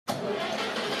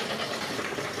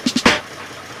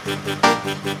All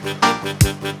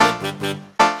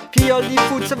the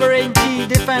food sovereignty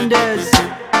defenders,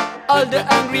 all the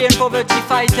hungry and poverty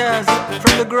fighters,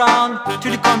 from the ground to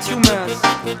the consumers.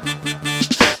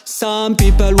 Some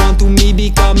people want to me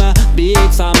become a big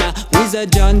farmer with a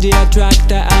John Deere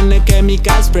tractor and a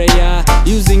chemical sprayer,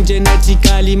 using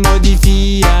genetically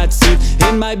modified seed.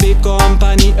 In my big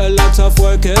company, a lot of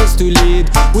workers to lead.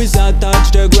 Without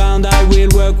touch the ground, I will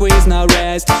work with no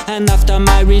rest. And after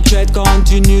my retreat,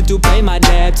 continue to pay my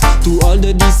debts. To all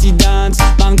the dissidents,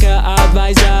 banker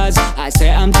advisors, I say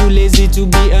I'm too lazy to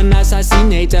be an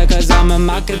assassinator, cause I'm a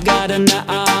market gardener,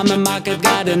 I'm a market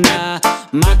gardener.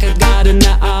 Market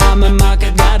gardener, I'm a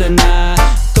market gardener.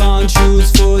 Can't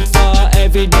choose food for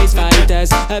everyday's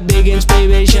fighters, a big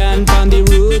inspiration from the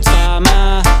roots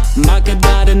farmer. Market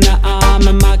gardener, I'm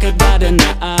a market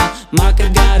gardener.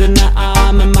 Market gardener,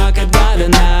 I'm a market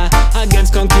gardener.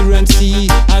 Against concurrency,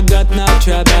 I got no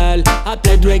trouble. I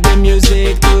played reggae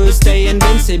music to stay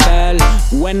invincible.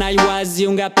 When I was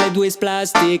young, I played with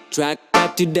plastic track,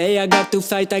 but today I got to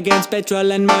fight against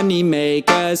petrol and money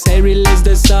makers. They release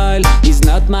the soil, it's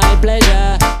not my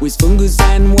pleasure. With fungus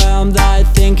and worms, I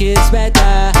think it's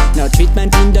better. No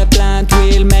treatment in the plant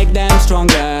will make them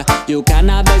stronger. You can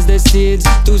harvest the seeds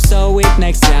to sow it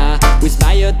next year. With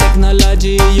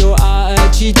biotechnology, you are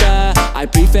a cheater. I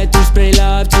prefer to spray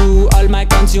love to all my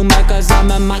consumers, cause I'm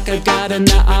a market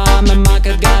gardener, I'm a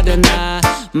market gardener.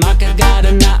 Market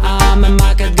gardener, I'm a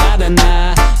market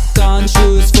gardener. Can't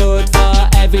choose food for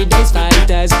everyday's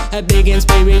fighters, a big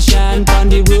inspiration from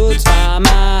the roots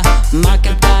farmer.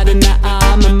 Market gardener,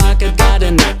 I'm a market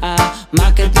gardener.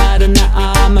 Market gardener,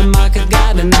 I'm a market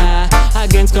gardener.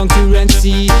 Against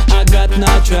concurrency, I got no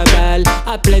trouble.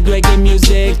 I played reggae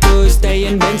music to stay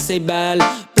invincible.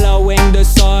 Plowing the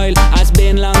soil has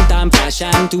been long time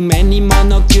fashion. Too many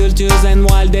monocultures and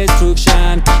wild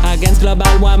destruction. Against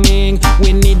global warming,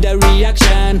 we need a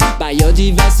reaction.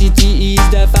 Biodiversity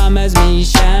is the farmer's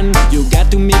mission. You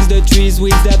got to mix the trees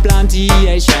with the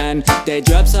plantation. They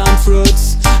drop some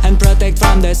fruits and protect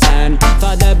from the sun.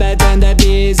 For the birds and the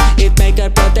bees, it make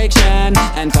a protection.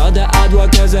 And for the hard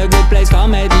workers, a good place for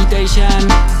meditation.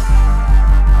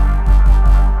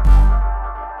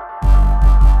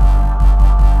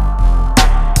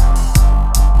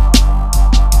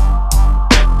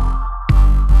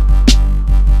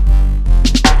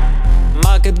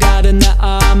 Market gardener,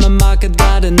 I'm a market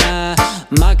gardener.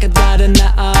 Market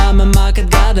gardener, I'm a market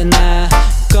gardener.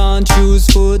 Can't choose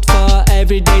food for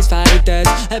everyday's fighters,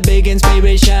 a big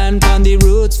inspiration from the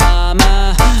roots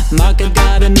farmer. Market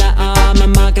gardener, I'm a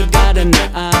market gardener.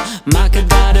 Market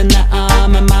gardener,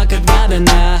 I'm a market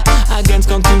gardener. Against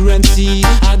concurrency,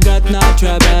 I got no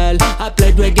trouble. I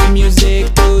played reggae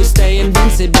music to stay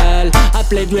invincible. I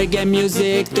played reggae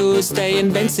music to stay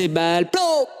invincible.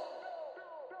 Blow!